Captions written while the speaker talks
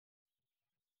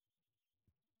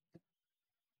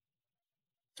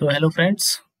So hello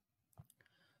friends,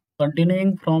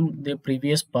 continuing from the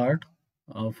previous part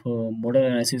of model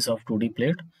analysis of 2D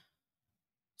plate.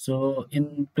 So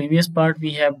in previous part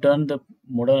we have done the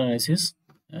model analysis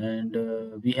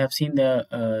and we have seen the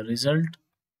result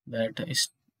that is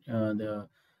the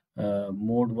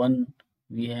mode 1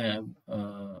 we have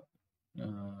uh,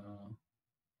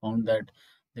 found that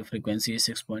the frequency is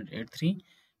 6.83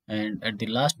 and at the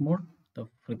last mode the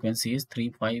frequency is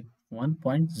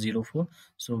 351.04.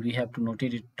 So we have to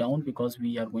notate it down because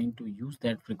we are going to use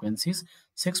that frequencies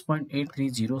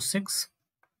 6.8306.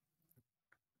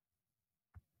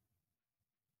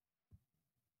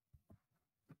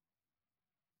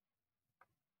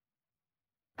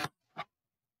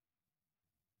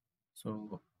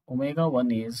 So omega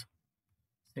 1 is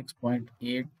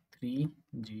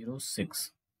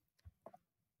 6.8306.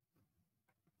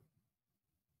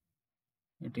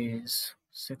 It is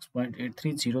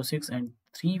 6.8306 and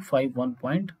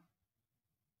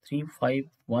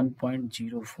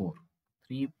 351.351.04.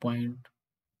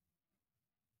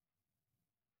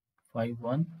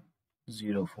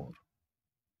 3.5104.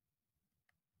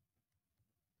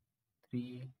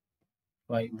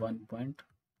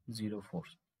 351.04.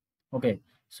 Okay,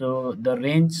 so the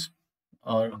range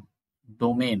or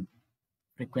domain,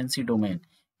 frequency domain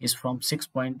is from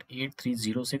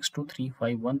 6.8306 to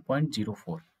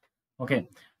 351.04. Okay,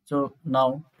 so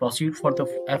now proceed for the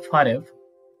FRF.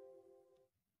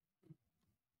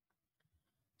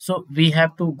 So we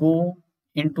have to go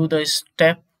into the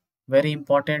step, very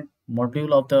important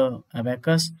module of the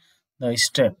abacus, the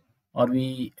step, or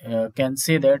we can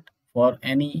say that for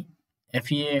any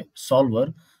FEA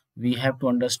solver, we have to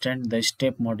understand the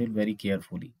step module very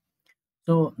carefully.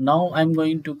 So now I'm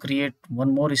going to create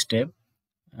one more step.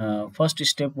 First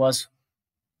step was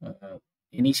uh,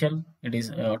 initial, it is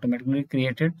automatically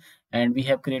created, and we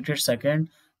have created second,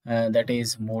 that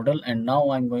is model, and now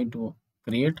I'm going to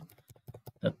create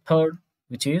the third,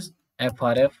 which is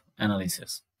FRF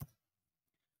analysis.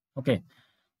 Okay,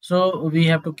 so we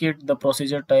have to keep the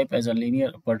procedure type as a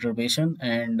linear perturbation,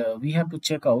 and we have to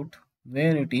check out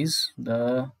where it is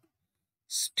the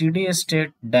steady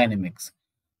state dynamics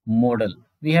model.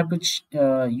 We have to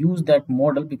use that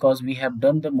model because we have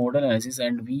done the model analysis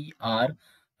and we are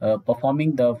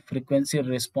performing the frequency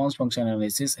response function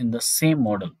analysis in the same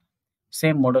model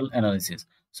analysis.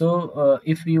 So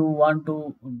if you want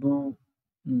to do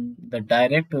the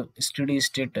direct steady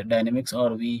state dynamics,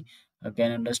 or we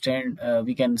can understand,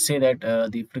 we can say that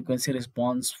the frequency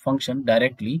response function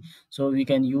directly, so we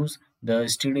can use the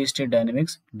steady state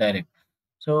dynamics direct.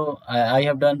 So I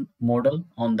have done model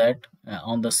on that,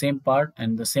 on the same part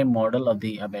and the same model of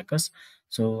the abacus.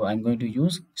 So I'm going to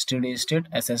use steady state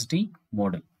SSD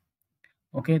model.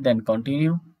 Okay, then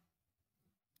continue.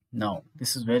 Now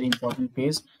this is very important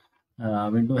page.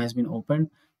 Window has been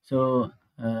opened. So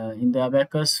in the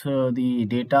abacus, the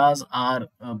datas are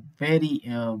very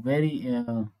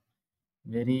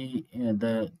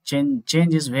the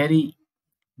change is very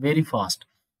fast.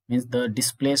 Means the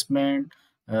displacement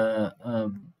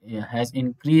has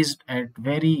increased at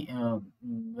very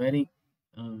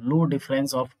low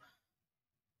difference of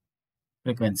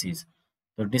frequencies.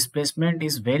 So displacement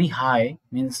is very high.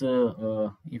 Means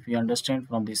if you understand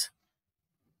from this,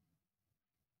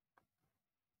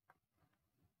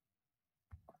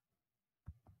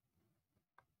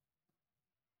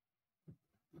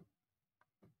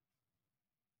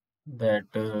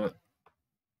 that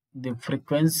the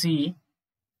frequency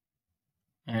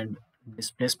and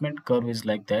displacement curve is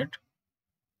like that.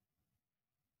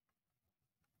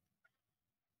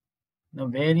 The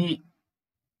very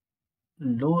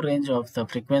low range of the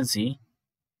frequency,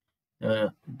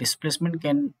 displacement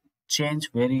can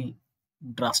change very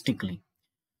drastically.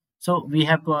 So we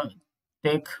have to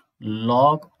take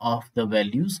log of the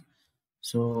values.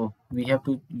 So we have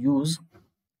to use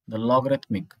the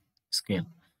logarithmic scale.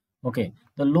 Okay,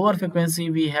 the lower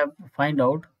frequency we have find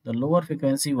out, the lower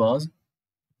frequency was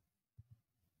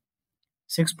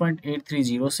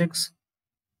 6.8306,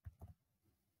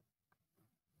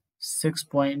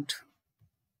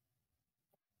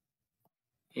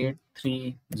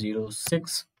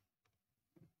 6.8306,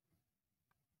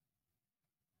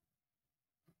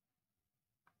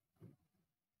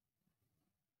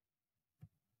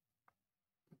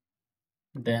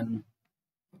 then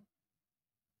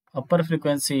upper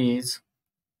frequency is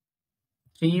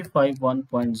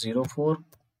 351.04.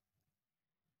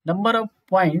 Number of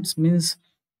points means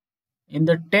in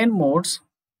the 10 modes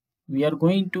we are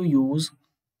going to use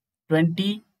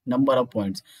 20 number of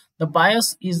points. The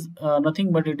bias is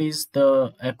nothing but it is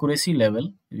the accuracy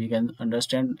level, we can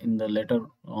understand in the later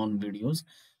on videos.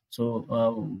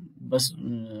 So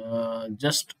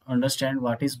just understand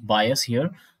what is bias here,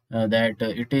 that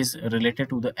it is related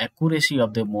to the accuracy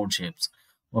of the mode shapes.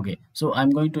 Okay, so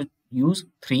I'm going to use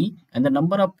 3, and the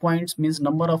number of points means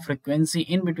number of frequency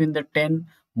in between the 10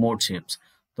 mode shapes.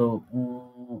 So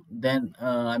then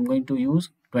I'm going to use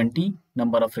 20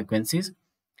 number of frequencies.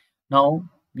 Now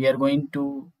we are going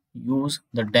to use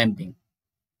the damping.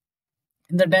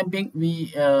 In the damping,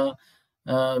 we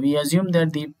assume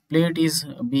that the plate is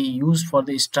be used for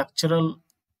the structural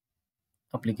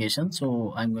application.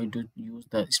 So I'm going to use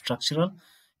the structural,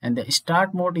 and the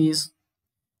start mode is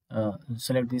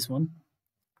select this one.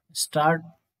 Start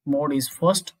mode is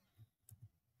first,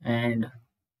 and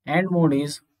end mode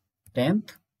is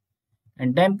 10th,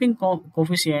 and damping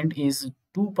coefficient is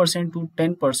 2% to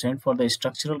 10% for the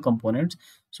structural components.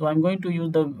 So I'm going to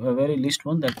use the very least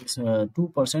one, that is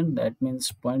 2%, that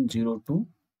means 0.02.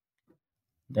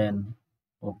 Then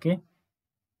okay,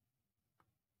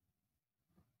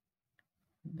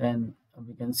 then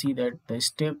we can see that the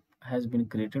step has been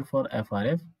created for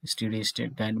FRF, steady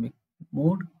state dynamic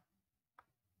mode.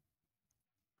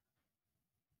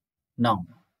 Now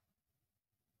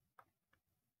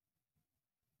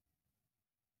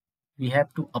we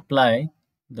have to apply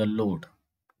the load.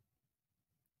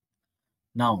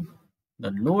 Now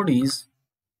the load is,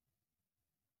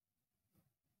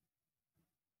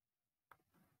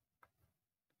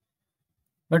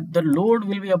 but the load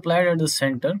will be applied at the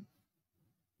center,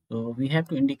 so we have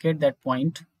to indicate that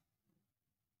point.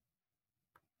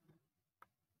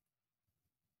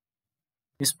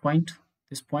 This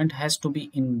point has to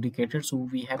be indicated, so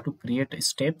we have to create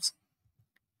steps.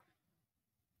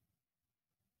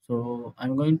 So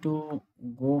I'm going to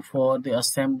go for the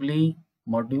assembly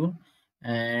module,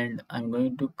 and I'm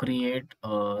going to create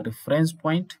a reference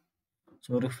point.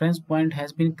 So reference point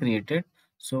has been created,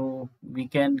 so we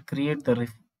can create the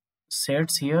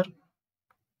sets here.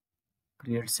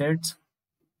 Create sets,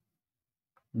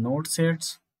 node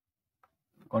sets,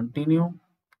 continue.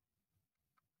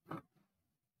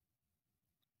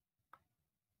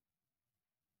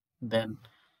 Then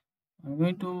I'm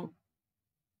going to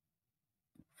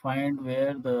find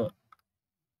where the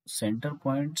center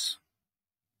points.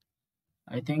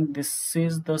 I think this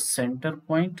is the center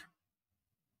point,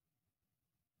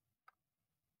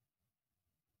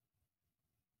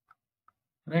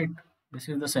 right? This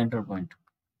is the center point.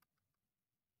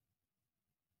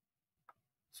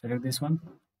 Select this one,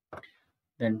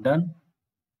 then done.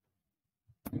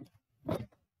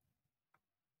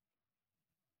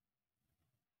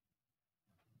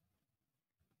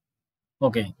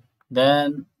 Okay,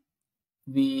 then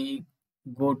we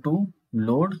go to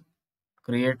load,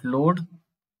 create load.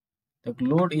 The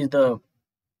load is the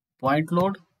point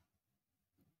load.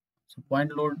 So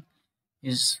point load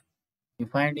is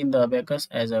defined in the Abaqus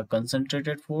as a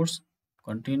concentrated force.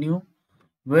 Continue.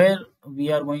 Where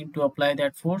we are going to apply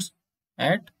that force?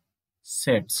 At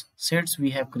sets we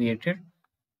have created,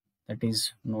 that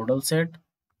is nodal set.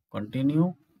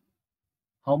 Continue.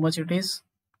 How much it is?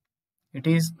 It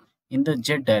is in the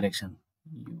z direction.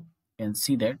 You can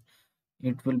see that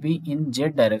it will be in z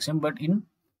direction, but in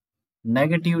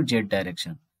negative z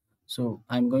direction. So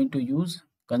I'm going to use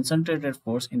concentrated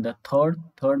force in the third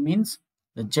means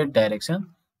the z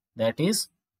direction, that is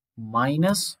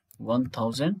minus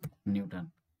 1000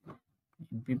 Newton.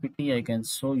 In PPT I can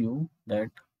show you that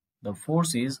the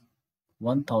force is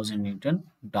 1000 Newton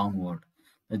downward.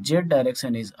 The z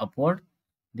direction is upward.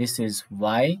 This is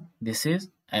y, this is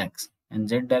x, and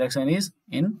z direction is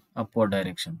in upward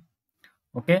direction.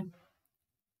 Okay,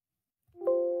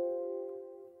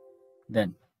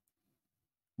 then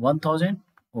 1000.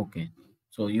 Okay,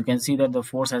 so you can see that the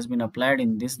force has been applied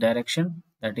in this direction,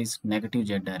 that is negative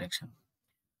z direction.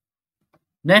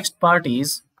 Next part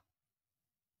is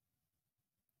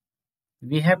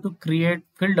we have to create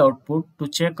field output to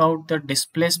check out the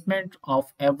displacement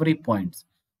of every point.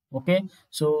 Okay,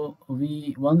 so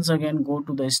we once again go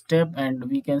to the step, and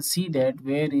we can see that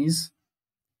where is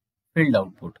field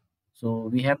output. So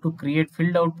we have to create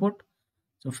field output.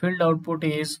 So field output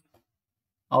is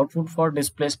output for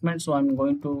displacement, so I'm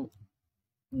going to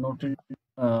note it,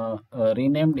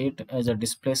 renamed it as a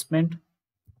displacement,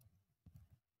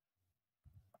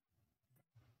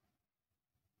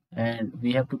 and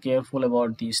we have to careful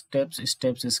about these steps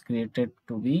is created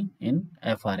to be in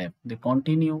FRF. They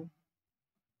continue.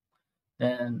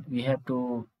 Then we have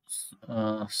to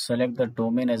select the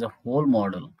domain as a whole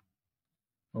model.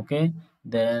 Okay,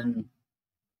 then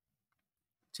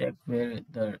check where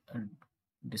the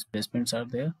displacements are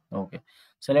there. Okay,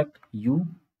 select U,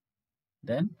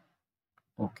 then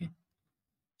okay.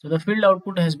 So the field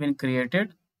output has been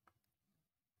created.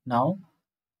 Now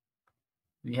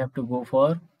we have to go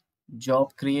for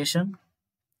job creation.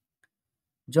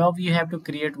 Job, you have to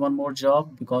create one more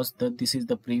job because this is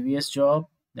the previous job.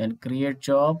 Then create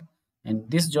job, and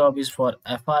this job is for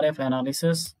FRF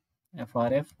analysis.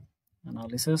 FRF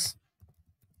analysis.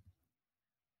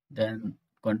 Then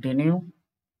continue.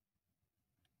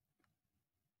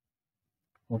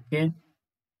 Okay.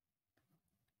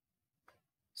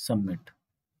 Submit.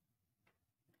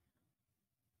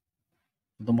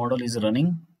 The model is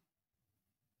running.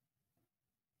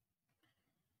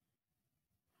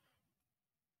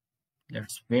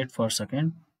 Let's wait for a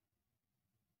second.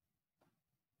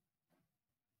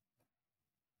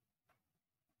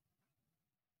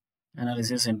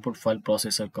 Analysis input file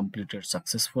processor completed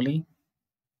successfully.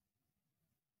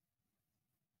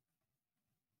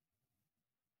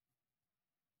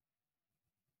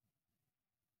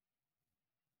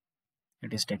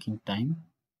 It is taking time.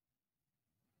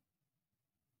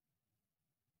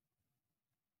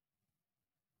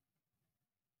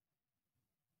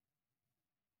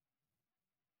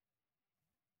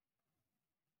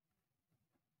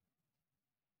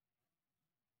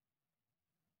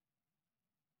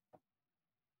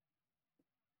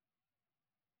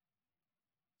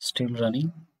 Still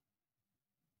running.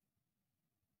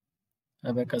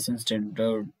 Abaqus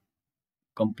standard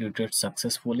completed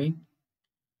successfully.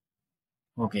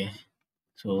 Okay,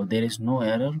 so there is no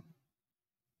error.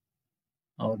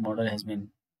 Our model has been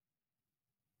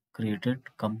created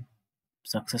come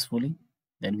successfully.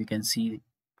 Then we can see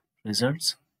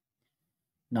results.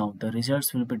 Now the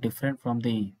results will be different from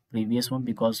the previous one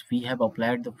because we have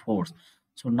applied the force.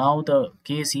 So now the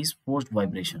case is forced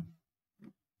vibration.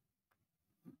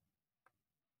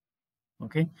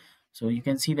 Okay, so you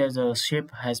can see that the shape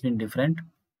has been different.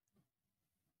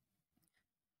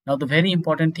 Now the very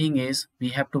important thing is we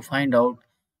have to find out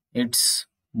its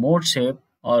mode shape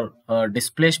or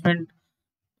displacement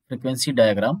frequency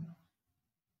diagram.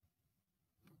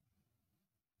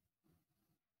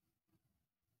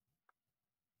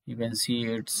 You can see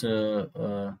its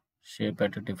shape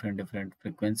at a different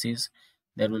frequencies.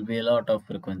 There will be a lot of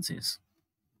frequencies.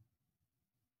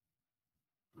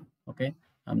 Okay,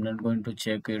 I'm not going to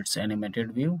check its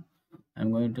animated view.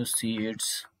 I'm going to see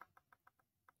its.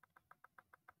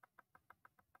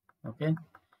 Okay,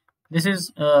 this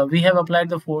is we have applied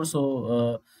the force,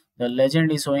 so the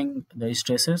legend is showing the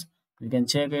stresses. We can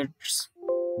check its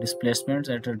displacements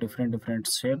at a different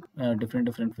shape,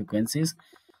 different frequencies.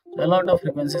 So a lot of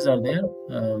frequencies are there.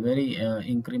 Very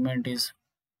increment is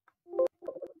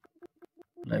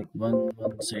like one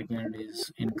second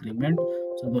is increment,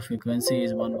 so the frequency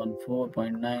is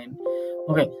 114.9.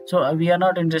 Okay, so we are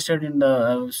not interested in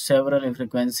the several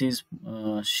frequencies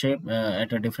shape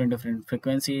at a different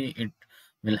frequency. It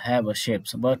will have a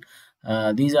shapes, but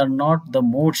these are not the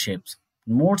mode shapes.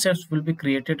 Mode shapes will be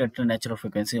created at a natural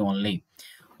frequency only.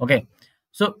 Okay,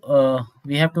 so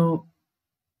we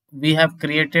have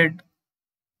created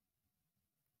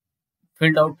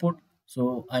field output.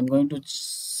 So I'm going to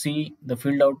see the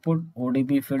field output,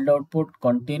 ODB field output,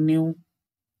 continue.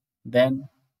 Then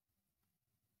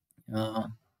uh,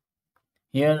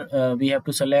 here we have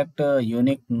to select a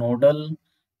unique nodal,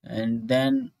 and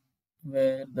then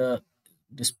where the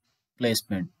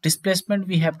displacement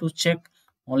we have to check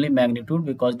only magnitude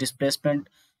because displacement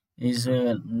is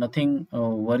nothing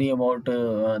worry about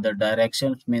the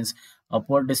direction, means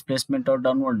upward displacement or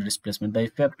downward displacement, the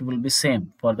effect will be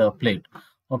same for the plate.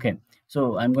 Okay,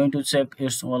 so I'm going to check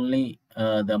it's only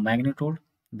the magnitude.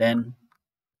 Then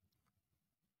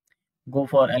go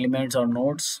for elements or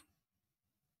nodes.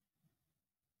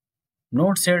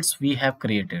 Node sets we have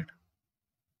created.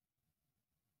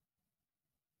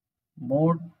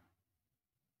 Mode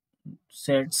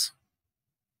sets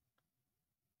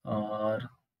or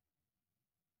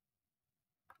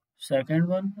second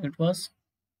one it was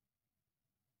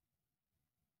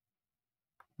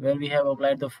where we have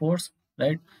applied the force,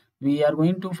 right? We are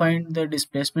going to find the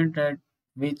displacement at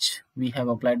which we have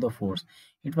applied the force.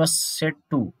 It was set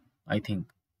 2, I think.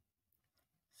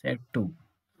 Set 2.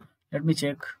 Let me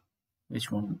check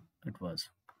which one it was.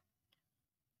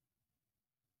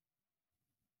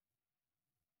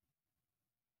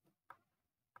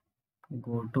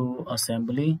 Go to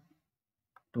assembly,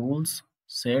 tools,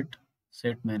 set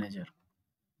manager.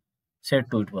 Set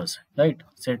 2 it was, right?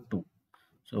 Set 2.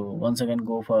 So once again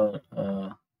go for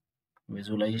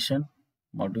visualization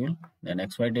module, then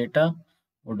XY data,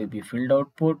 ODP field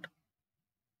output,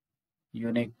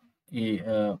 unique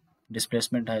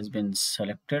displacement has been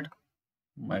selected,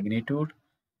 magnitude,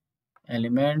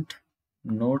 element,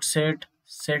 node set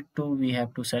 2 we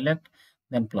have to select,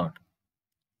 then plot.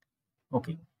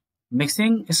 Okay,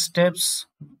 mixing steps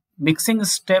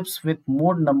with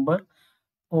mode number.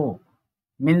 Oh,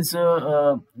 means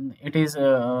it is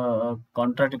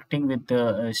contradicting with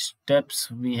the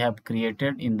steps we have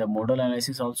created in the model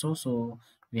analysis also. So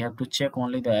we have to check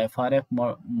only the FRF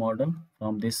model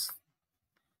from this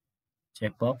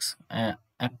checkbox.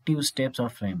 Active steps or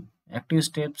frame. Active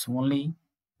steps only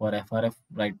for FRF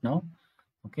right now.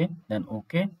 Okay, then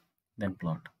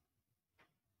plot.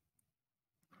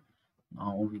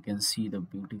 Now we can see the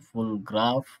beautiful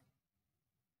graph.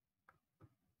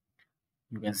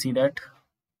 You can see that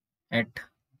at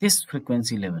this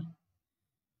frequency level,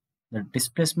 the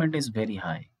displacement is very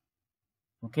high.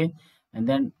 Okay, and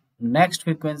then next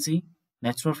frequency,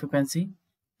 natural frequency,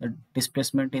 the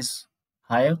displacement is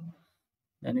higher.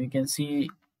 Then we can see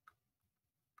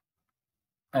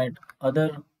at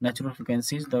other natural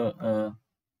frequencies the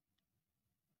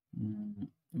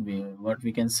what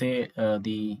we can say,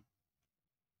 the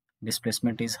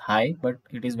displacement is high, but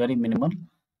it is very minimal.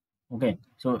 Okay,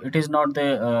 so it is not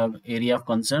the area of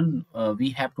concern.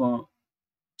 We have to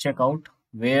check out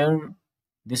where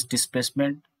this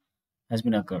displacement has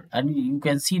been occurred, and you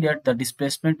can see that the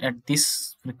displacement at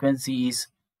this frequency is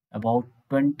about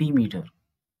 20 meter,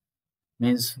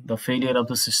 means the failure of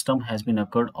the system has been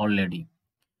occurred already.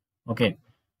 Okay,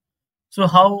 so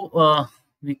how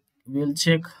we will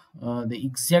check the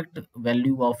exact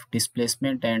value of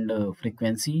displacement and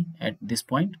frequency at this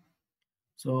point.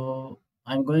 So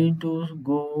I'm going to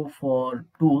go for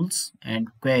tools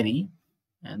and query,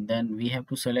 and then we have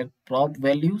to select prop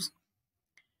values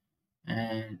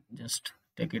and just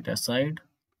take it aside.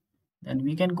 Then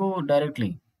we can go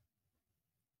directly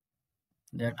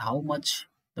that how much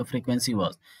the frequency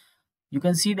was. You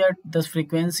can see that the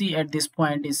frequency at this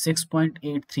point is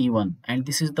 6.831, and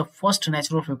this is the first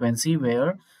natural frequency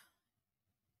where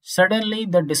suddenly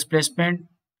the displacement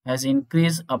has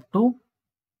increased up to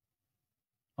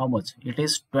how much? It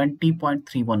is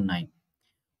 20.319.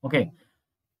 Okay,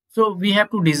 so we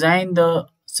have to design the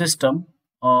system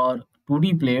or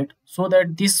 2D plate so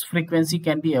that this frequency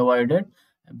can be avoided,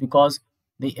 because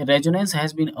the resonance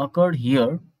has been occurred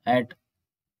here at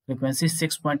frequency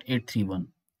 6.831.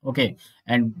 Okay,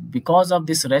 and because of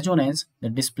this resonance, the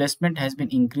displacement has been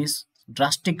increased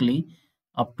drastically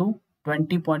up to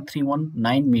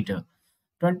 20.319 meter.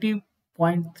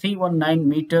 20.319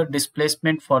 meter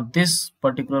displacement for this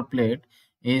particular plate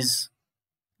is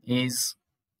is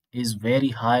is very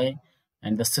high,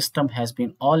 and the system has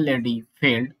been already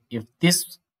failed if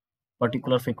this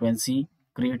particular frequency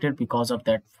created because of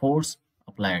that force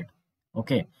applied.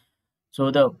 Okay,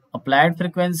 so the applied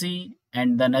frequency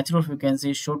and the natural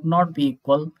frequency should not be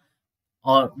equal,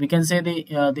 or we can say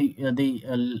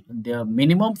the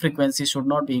minimum frequency should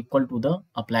not be equal to the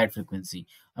applied frequency.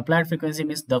 Applied frequency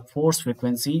means the force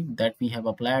frequency that we have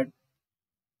applied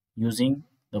using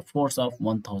the force of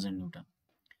 1000 Newton.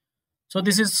 So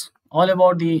this is all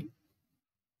about the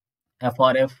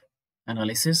FRF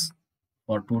analysis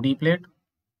for 2D plate.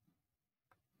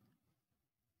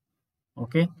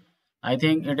 Okay, I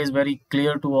think it is very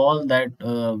clear to all that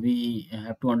we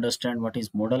have to understand what is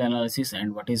modal analysis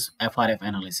and what is FRF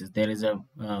analysis. There is a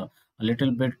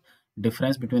little bit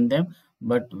difference between them,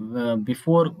 but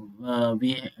before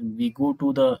we go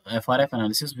to the FRF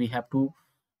analysis, we have to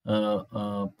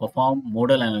perform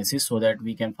modal analysis so that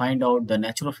we can find out the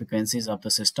natural frequencies of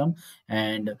the system,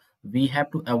 and we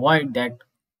have to avoid that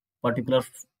particular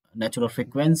natural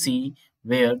frequency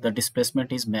where the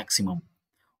displacement is maximum.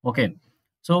 Okay,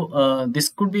 so this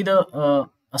could be the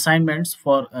assignments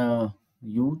for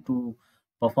you to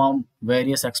perform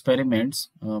various experiments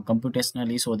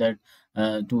computationally, so that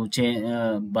to change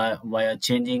by via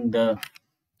changing the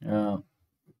uh,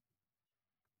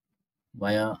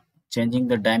 via changing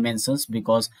the dimensions,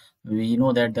 because we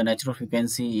know that the natural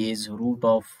frequency is root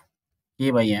of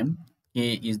k by m.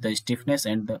 K is the stiffness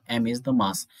and the m is the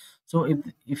mass. So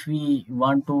if we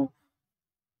want to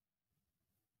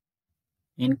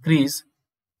increase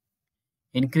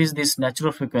this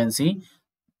natural frequency,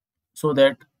 so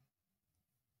that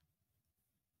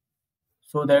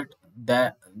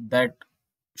that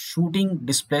shooting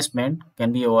displacement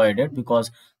can be avoided,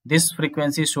 because this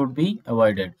frequency should be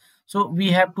avoided. So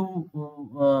we have to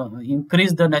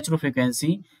increase the natural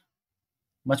frequency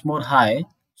much more high,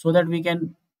 so that we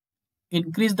can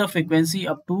increase the frequency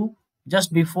up to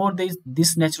just before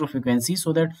this natural frequency,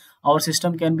 so that our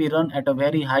system can be run at a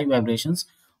very high vibrations.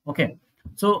 Okay,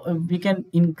 so we can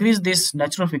increase this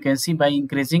natural frequency by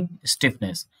increasing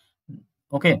stiffness.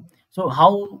 Okay, so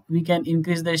how we can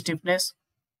increase the stiffness?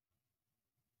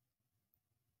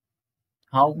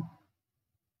 How?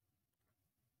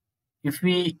 If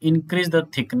we increase the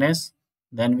thickness,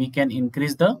 then we can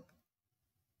increase the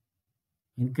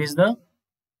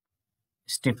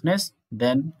stiffness,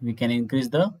 then we can increase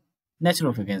the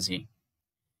natural frequency.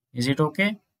 Is it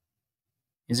okay?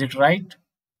 Is it right?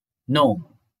 No,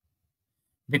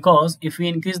 because if we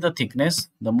increase the thickness,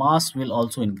 the mass will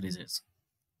also increases.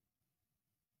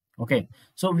 Okay,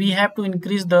 so we have to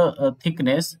increase the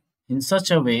thickness in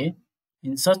such a way,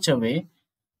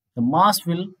 the mass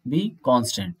will be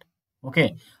constant.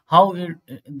 Okay, how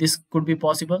this could be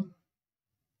possible?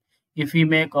 If we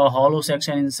make a hollow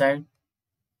section inside,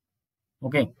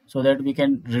 okay, so that we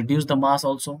can reduce the mass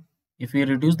also. If we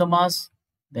reduce the mass,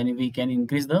 then we can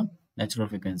increase the natural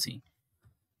frequency.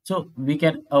 So we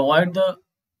can avoid the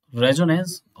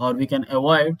resonance, or we can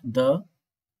avoid the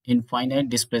infinite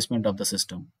displacement of the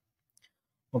system.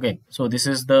 Okay, so this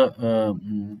is all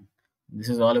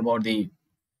about the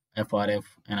FRF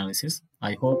analysis.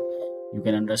 I hope you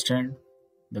can understand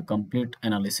the complete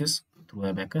analysis through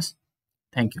Abaqus.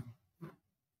 Thank you.